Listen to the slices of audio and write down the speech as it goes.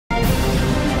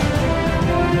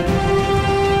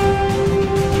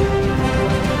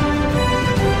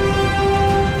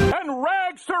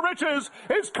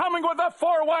with a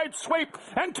four-wide sweep,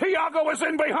 and Tiago is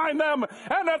in behind them.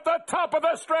 And at the top of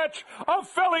the stretch, a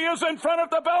filly is in front of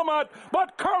the Belmont,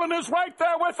 but Curlin is right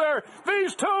there with her.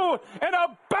 These two in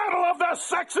a battle of the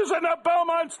sexes in the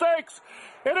Belmont Stakes.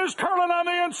 It is Curlin on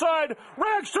the inside,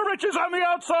 Rags to Riches on the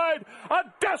outside. A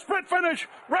desperate finish.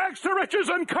 Rags to Riches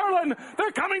and Curlin,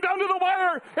 they're coming down to the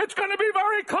wire. It's going to be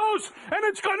very close, and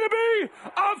it's going to be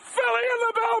a filly in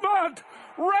the Belmont.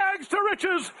 Rags to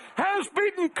Riches has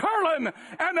beaten Curlin,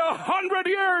 and 100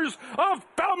 years of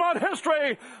Belmont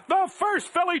history. The first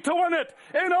filly to win it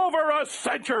in over a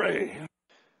century.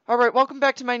 All right, welcome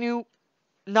back to my new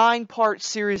 9-part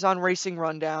series on Racing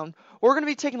Rundown. We're going to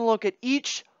be taking a look at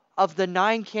each of the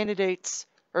 9 candidates,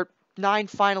 or 9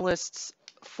 finalists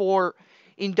for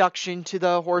induction to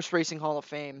the Horse Racing Hall of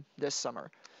Fame this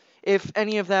summer. If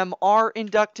any of them are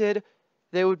inducted,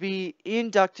 they would be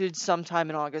inducted sometime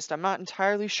in August. I'm not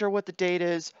entirely sure what the date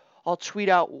is. I'll tweet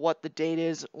out what the date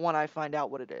is when I find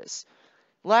out what it is.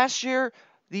 Last year,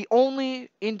 the only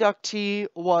inductee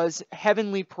was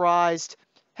Heavenly Prized.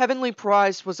 Heavenly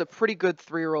Prized was a pretty good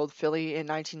 3-year-old filly in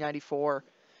 1994,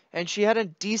 and she had a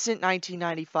decent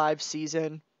 1995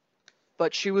 season,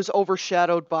 but she was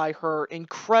overshadowed by her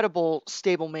incredible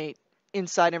stablemate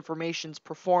Inside Information's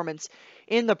performance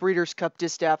in the Breeders' Cup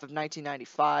Distaff of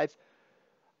 1995.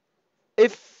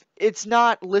 If it's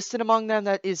not listed among them,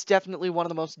 that is definitely one of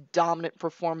the most dominant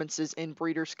performances in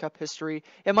Breeders' Cup history.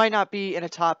 It might not be in a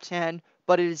top 10,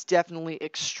 but it is definitely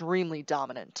extremely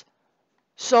dominant.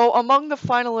 So among the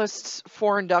finalists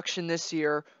for induction this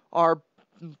year are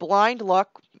Blind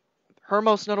Luck, her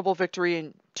most notable victory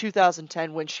in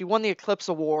 2010 when she won the Eclipse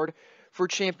Award for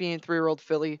Champion 3-year-old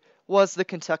filly was the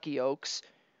Kentucky Oaks.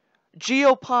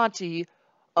 Gio Ponte,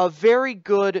 a very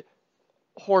good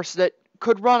horse that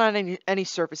could run on any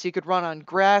surface. He could run on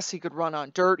grass, he could run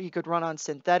on dirt, he could run on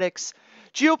synthetics.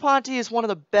 Gio Ponte is one of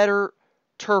the better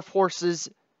turf horses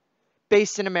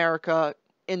based in America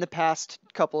in the past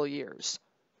couple of years.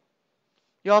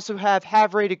 You also have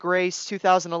Havre de Grace,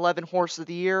 2011 Horse of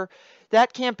the Year.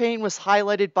 That campaign was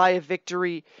highlighted by a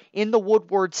victory in the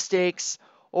Woodward Stakes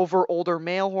over older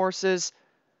male horses.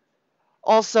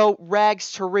 Also,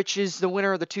 Rags to Riches, the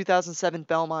winner of the 2007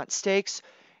 Belmont Stakes,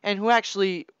 and who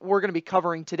actually we're going to be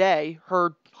covering today,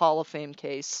 her Hall of Fame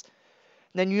case.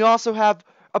 And then you also have,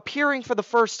 appearing for the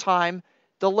first time,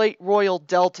 the late Royal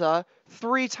Delta,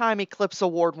 3-time Eclipse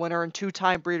Award winner and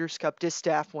 2-time Breeders' Cup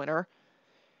Distaff winner.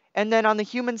 And then on the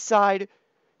human side,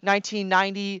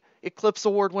 1990 Eclipse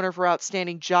Award winner for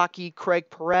Outstanding Jockey, Craig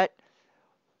Perrette.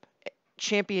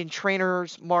 Champion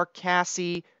trainers, Mark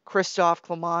Casse, Christophe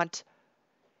Clement,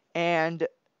 and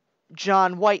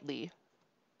John Whiteley.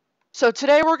 So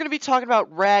today we're going to be talking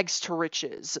about Rags to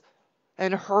Riches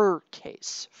and her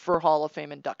case for Hall of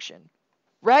Fame induction.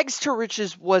 Rags to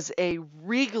Riches was a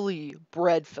regally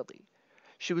bred filly.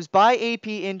 She was by AP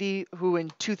Indy, who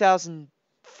in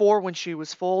 2004, when she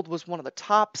was foaled, was one of the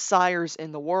top sires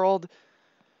in the world.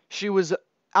 She was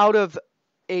out of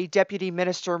a deputy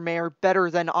minister mare, Better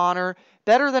Than Honor.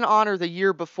 Better Than Honor the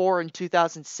year before in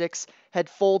 2006 had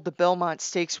foaled the Belmont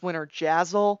Stakes winner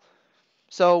Jazzle.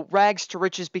 So Rags to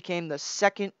Riches became the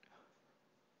second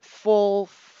foal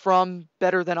from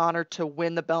Better Than Honor to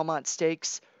win the Belmont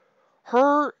Stakes.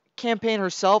 Her campaign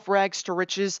herself, Rags to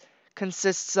Riches,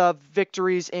 consists of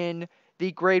victories in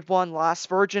the Grade 1 Las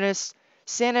Virgenes,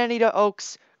 Santa Anita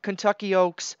Oaks, Kentucky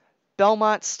Oaks,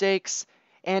 Belmont Stakes,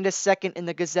 and a second in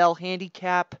the Gazelle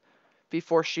Handicap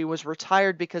before she was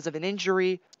retired because of an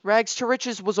injury. Rags to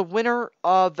Riches was a winner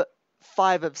of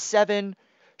 5 of 7.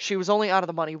 She was only out of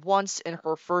the money once in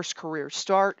her first career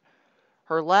start.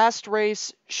 Her last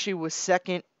race, she was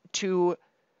second to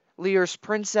Lear's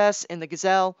Princess in the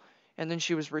Gazelle, and then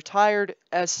she was retired,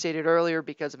 as stated earlier,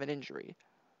 because of an injury.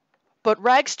 But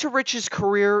Rags to Riches'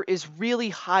 career is really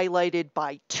highlighted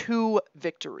by 2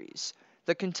 victories,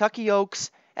 the Kentucky Oaks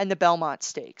and the Belmont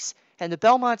Stakes. And the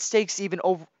Belmont Stakes even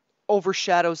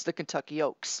overshadows the Kentucky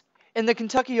Oaks. In the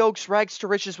Kentucky Oaks, Rags to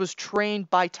Riches was trained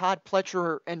by Todd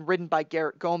Pletcher and ridden by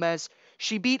Garrett Gomez.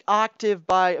 She beat Octave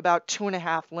by about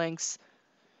 2.5 lengths.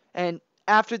 And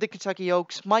after the Kentucky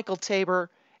Oaks, Michael Tabor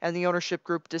and the ownership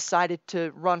group decided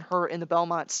to run her in the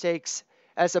Belmont Stakes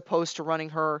as opposed to running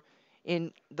her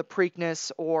in the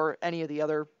Preakness or any of the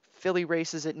other filly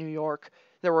races at New York.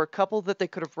 There were a couple that they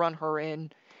could have run her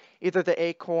in, either the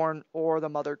Acorn or the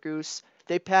Mother Goose.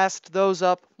 They passed those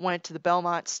up, went to the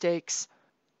Belmont Stakes.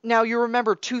 Now, you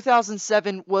remember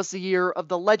 2007 was the year of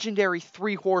the legendary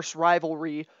 3-horse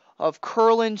rivalry of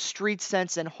Curlin, Street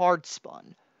Sense, and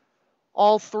Hardspun.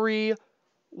 All 3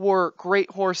 were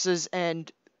great horses,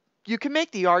 and you can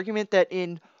make the argument that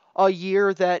in a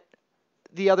year that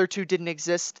the other two didn't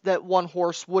exist, that one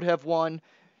horse would have won,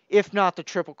 if not the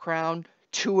Triple Crown,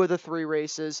 2 of the 3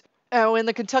 races. Now, in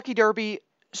the Kentucky Derby,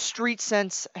 Street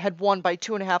Sense had won by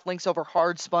 2.5 lengths over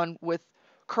Hard Spun, with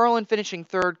Curlin finishing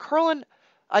 3rd. Curlin,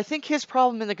 I think his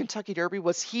problem in the Kentucky Derby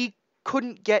was he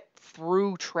couldn't get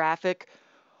through traffic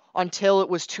until it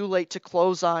was too late to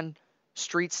close on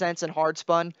Street Sense and Hard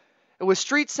Spun. It was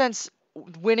Street Sense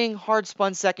winning, Hard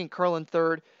Spun 2nd, Curlin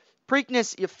 3rd.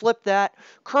 Preakness, you flip that.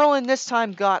 Curlin this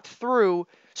time got through.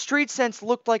 Street Sense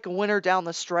looked like a winner down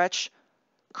the stretch.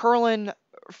 Curlin,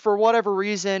 for whatever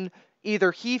reason,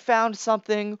 either he found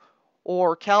something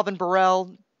or Calvin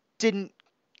Burrell didn't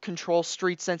control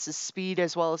Street Sense's speed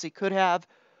as well as he could have.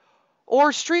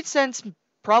 Or Street Sense,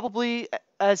 probably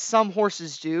as some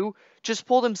horses do, just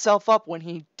pulled himself up when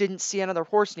he didn't see another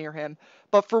horse near him.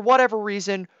 But for whatever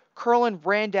reason, Curlin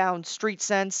ran down Street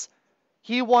Sense.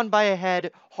 He won by a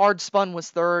head. Hard Spun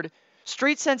was 3rd.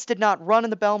 Street Sense did not run in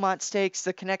the Belmont Stakes.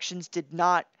 The connections did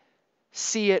not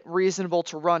see it reasonable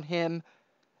to run him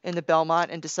in the Belmont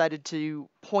and decided to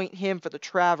point him for the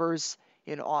Travers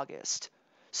in August.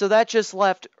 So that just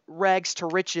left Rags to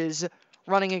Riches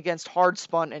running against Hard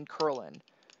Spun and Curlin.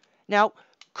 Now,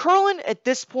 Curlin at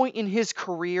this point in his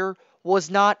career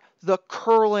was not the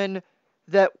Curlin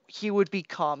that he would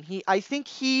become. I think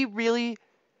he really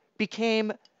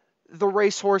became the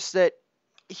racehorse that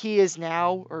he is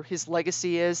now, or his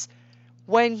legacy is,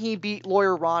 when he beat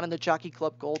Lawyer Ron in the Jockey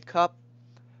Club Gold Cup.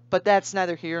 But that's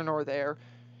neither here nor there.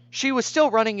 She was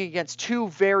still running against 2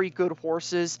 very good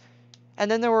horses. And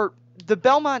then there were the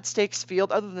Belmont Stakes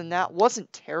field, other than that,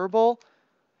 wasn't terrible.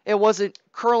 It wasn't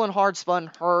Curlin, Hard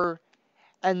Spun, her,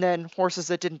 and then horses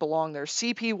that didn't belong there.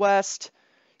 CP West,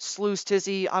 Sluice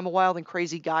Tizzy, I'm a Wild and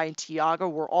Crazy Guy, and Tiago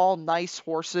were all nice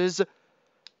horses.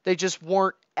 They just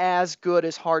weren't as good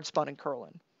as Hard Spun and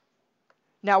Curlin.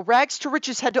 Now, Rags to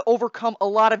Riches had to overcome a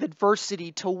lot of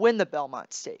adversity to win the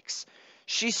Belmont Stakes.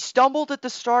 She stumbled at the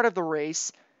start of the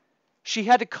race. She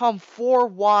had to come 4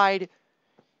 wide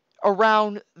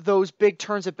around those big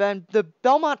turns at Bend. The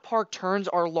Belmont Park turns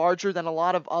are larger than a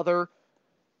lot of other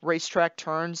racetrack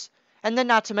turns. And then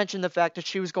not to mention the fact that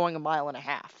she was going 1.5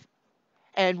 miles.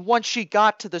 And once she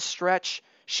got to the stretch,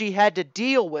 she had to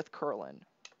deal with Curlin.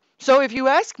 So if you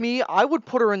ask me, I would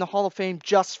put her in the Hall of Fame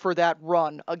just for that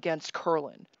run against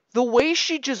Curlin. The way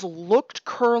she just looked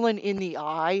Curlin in the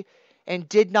eye and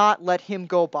did not let him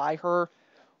go by her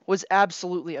was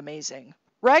absolutely amazing.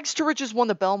 Rags to Riches won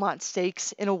the Belmont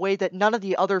Stakes in a way that none of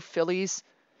the other fillies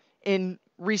in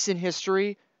recent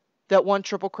history that won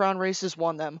Triple Crown races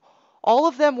won them. All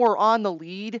of them were on the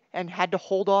lead and had to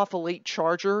hold off a late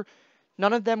charger.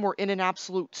 None of them were in an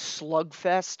absolute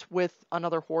slugfest with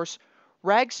another horse.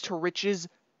 Rags to Riches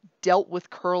dealt with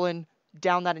Curlin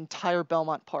down that entire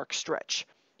Belmont Park stretch.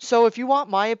 So if you want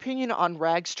my opinion on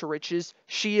Rags to Riches,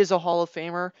 she is a Hall of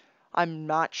Famer. I'm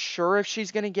not sure if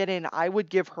she's going to get in. I would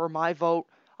give her my vote.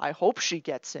 I hope she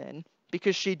gets in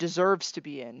because she deserves to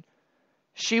be in.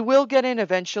 She will get in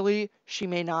eventually. She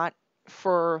may not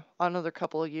for another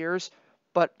couple of years,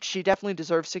 but she definitely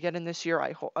deserves to get in this year.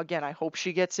 I hope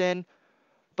she gets in,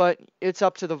 but it's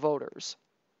up to the voters.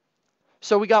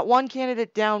 So we got 1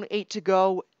 candidate down, 8 to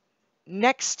go.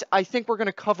 Next, I think we're going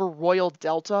to cover Royal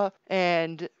Delta,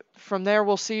 and from there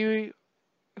we'll see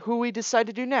who we decide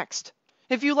to do next.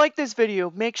 If you like this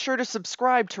video, make sure to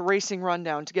subscribe to Racing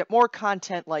Rundown to get more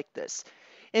content like this.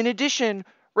 In addition,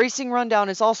 Racing Rundown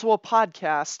is also a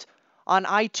podcast on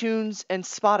iTunes and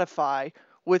Spotify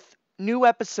with new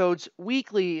episodes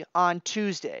weekly on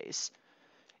Tuesdays.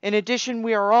 In addition,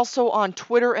 we are also on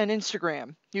Twitter and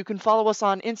Instagram. You can follow us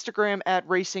on Instagram at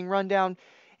Racing Rundown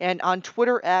and on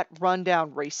Twitter at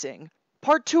Rundown Racing.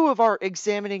 Part 2 of our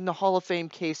examining the Hall of Fame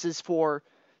cases for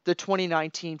the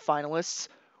 2019 finalists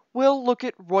will look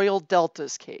at Royal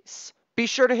Delta's case. Be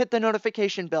sure to hit the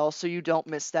notification bell so you don't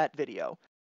miss that video.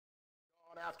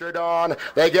 After dawn,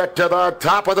 they get to the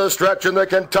top of the stretch in the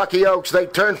Kentucky Oaks. They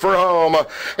turn for home.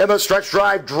 In the stretch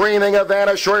drive, Dreaming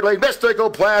Havana shortly.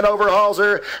 Mystical Plan overhauls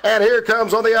her. And here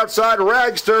comes on the outside,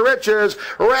 Rags to Riches.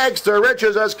 Rags to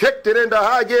Riches has kicked it into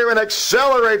high gear and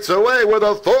accelerates away with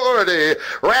authority.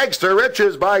 Rags to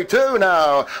Riches by 2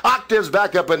 now. Octaves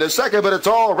back up into second, but it's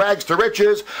all Rags to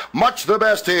Riches. Much the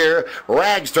best here.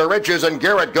 Rags to Riches and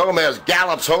Garrett Gomez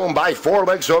gallops home by 4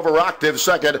 lengths over Octaves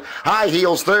second. High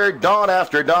Heels third. Dawn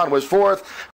After Dawn was 4th.